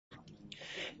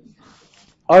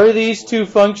Are these two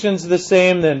functions the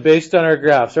same then, based on our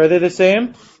graphs? Are they the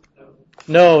same?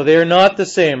 No, they're not the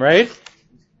same, right?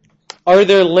 Are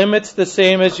their limits the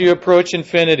same as you approach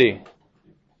infinity?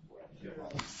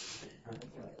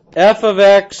 F of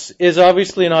x is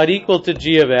obviously not equal to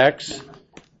g of x,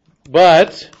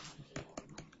 but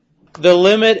the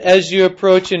limit as you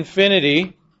approach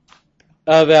infinity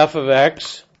of f of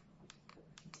x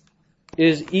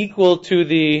is equal to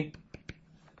the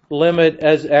limit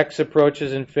as x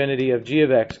approaches infinity of g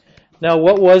of x. Now,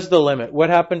 what was the limit? What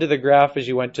happened to the graph as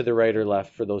you went to the right or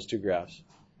left for those two graphs?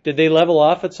 Did they level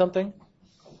off at something?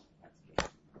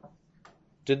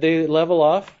 Did they level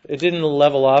off? It didn't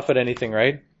level off at anything,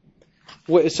 right?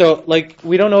 So,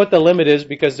 we don't know what the limit is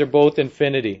because they're both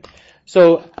infinity.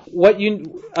 So,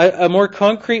 a more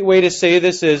concrete way to say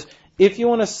this is, if you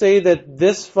want to say that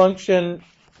this function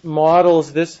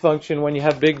models this function when you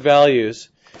have big values,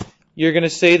 you're going to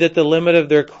say that the limit of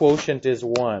their quotient is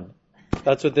 1.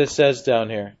 That's what this says down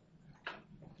here.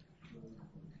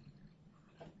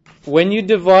 When you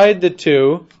divide the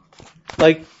two,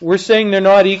 we're saying they're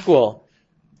not equal,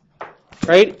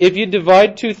 right? If you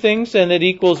divide two things and it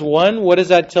equals 1, what does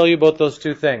that tell you about those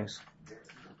two things?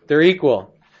 They're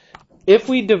equal. If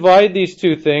we divide these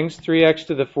two things, 3x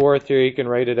to the 4th, here you can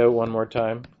write it out one more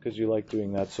time because you like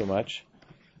doing that so much.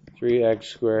 3x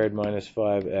squared minus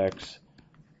 5x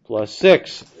plus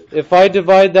 6. If I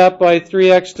divide that by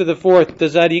 3x to the 4th,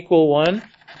 does that equal 1?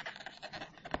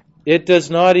 It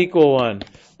does not equal 1.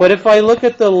 But if I look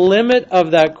at the limit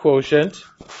of that quotient,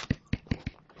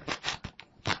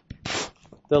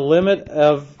 the limit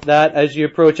of that as you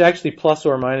approach, actually plus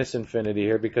or minus infinity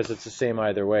here because it's the same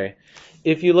either way.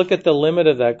 If you look at the limit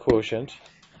of that quotient,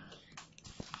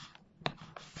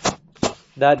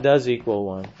 that does equal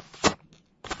 1.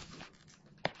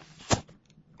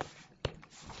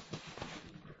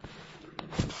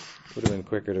 Would have been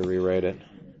quicker to rewrite it.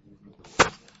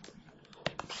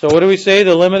 So what do we say?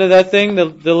 The limit of that thing, the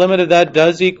limit of that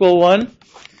does equal 1.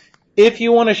 If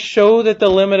you want to show that the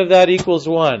limit of that equals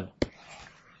 1,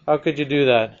 how could you do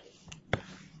that?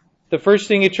 The first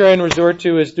thing you try and resort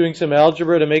to is doing some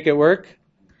algebra to make it work.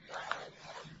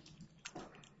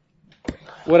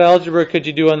 What algebra could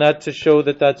you do on that to show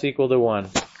that that's equal to 1?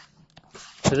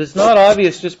 Because it's not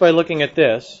obvious just by looking at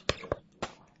this.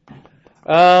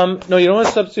 No, you don't want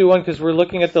to substitute 1 because we're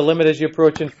looking at the limit as you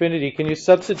approach infinity. Can you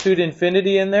substitute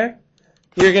infinity in there?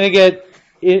 You're going to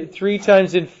get 3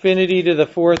 times infinity to the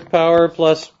 4th power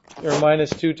plus or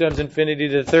minus 2 times infinity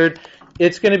to the 3rd.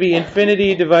 It's going to be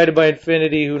infinity divided by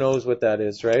infinity. Who knows what that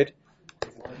is, right?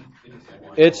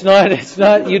 It's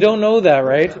not, you don't know that,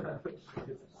 right?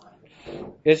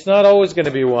 It's not always going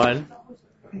to be 1.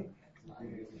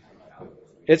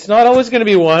 It's not always going to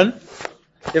be 1.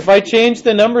 If I change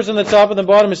the numbers on the top and the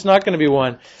bottom, it's not going to be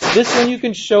 1. This one you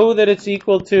can show that it's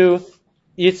equal to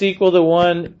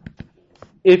 1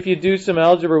 if you do some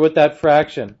algebra with that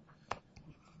fraction.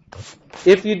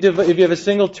 If you have a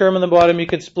single term on the bottom, you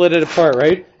can split it apart,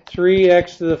 right?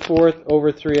 3x to the 4th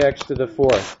over 3x to the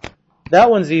 4th. That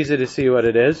one's easy to see what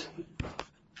it is.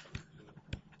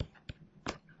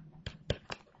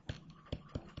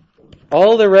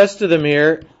 All the rest of them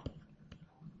here,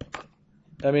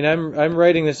 I mean, I'm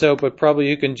writing this out, but probably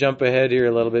you can jump ahead here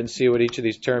a little bit and see what each of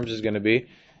these terms is going to be.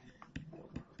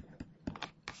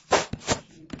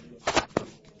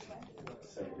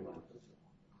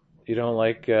 You don't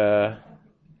like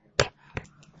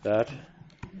that?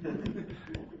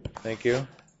 Thank you.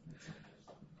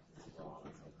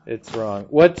 It's wrong.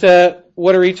 What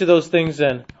are each of those things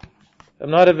then? I'm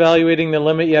not evaluating the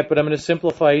limit yet, but I'm going to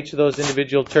simplify each of those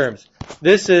individual terms.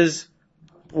 This is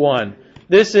 1.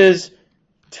 This is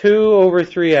 2 over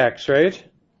 3x, right?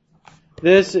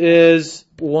 This is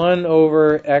 1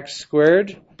 over x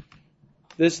squared.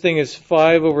 This thing is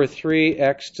 5 over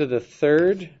 3x to the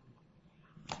 3rd.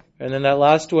 And then that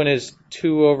last one is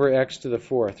 2 over x to the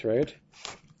 4th, right?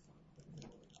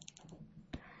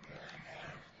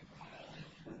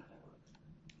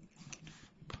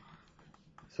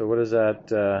 So what does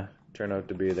that turn out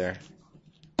to be there?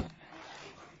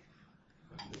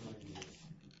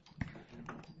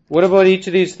 What about each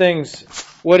of these things?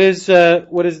 What are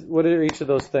each of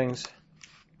those things?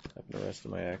 The rest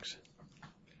of my x.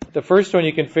 The first one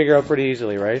you can figure out pretty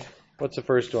easily, right? What's the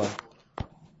first one?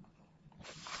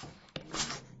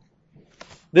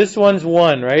 This one's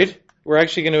 1, right? We're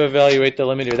actually going to evaluate the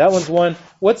limit here. That one's 1.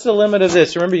 What's the limit of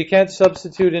this? Remember, you can't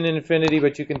substitute in infinity,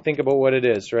 but you can think about what it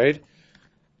is, right?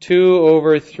 2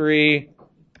 over 3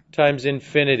 times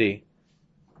infinity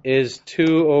is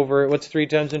 2 over, what's 3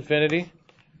 times infinity?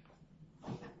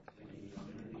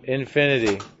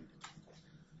 Infinity.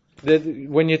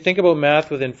 when you think about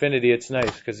math with infinity, it's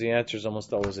nice because the answer is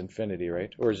almost always infinity,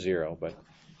 right? Or 0. But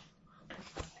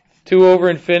 2 over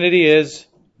infinity is,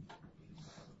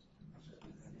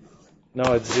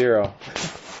 no, it's 0.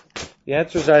 The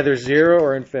answer is either 0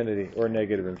 or infinity, or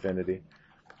negative infinity.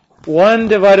 1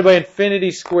 divided by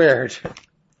infinity squared.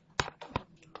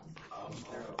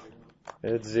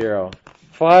 It's 0.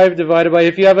 5 divided by,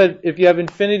 if you have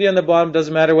infinity on the bottom,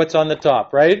 doesn't matter what's on the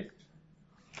top, right?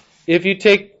 If you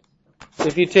take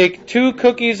 2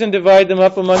 cookies and divide them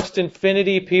up amongst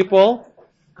infinity people,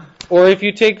 or if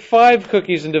you take 5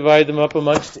 cookies and divide them up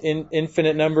amongst an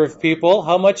infinite number of people,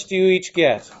 how much do you each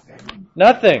get?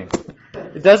 Nothing.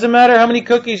 It doesn't matter how many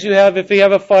cookies you have if you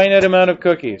have a finite amount of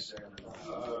cookies.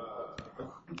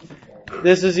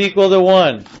 This is equal to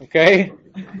 1, okay?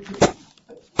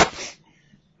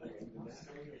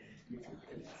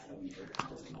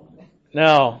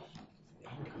 Now,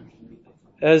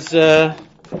 as I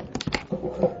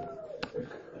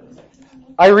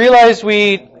realize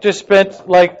we just spent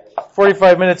like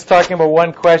 45 minutes talking about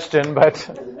one question, but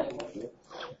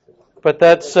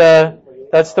that's the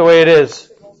way it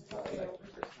is.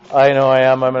 I know I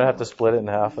am. I'm going to have to split it in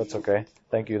half. That's okay.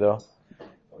 Thank you, though.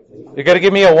 You got to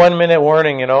give me a 1-minute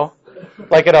warning, you know,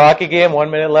 like at a hockey game, 1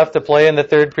 minute left to play in the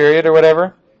third period or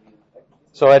whatever.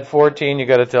 So at 14, you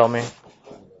got to tell me.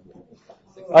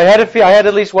 I had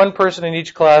at least one person in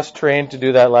each class trained to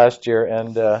do that last year,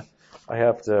 and we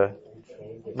have to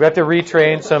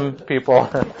retrain some people.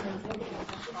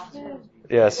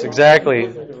 Yes, exactly.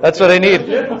 That's what I need.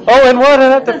 Oh, and what? I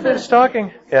have to finish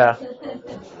talking. Yeah.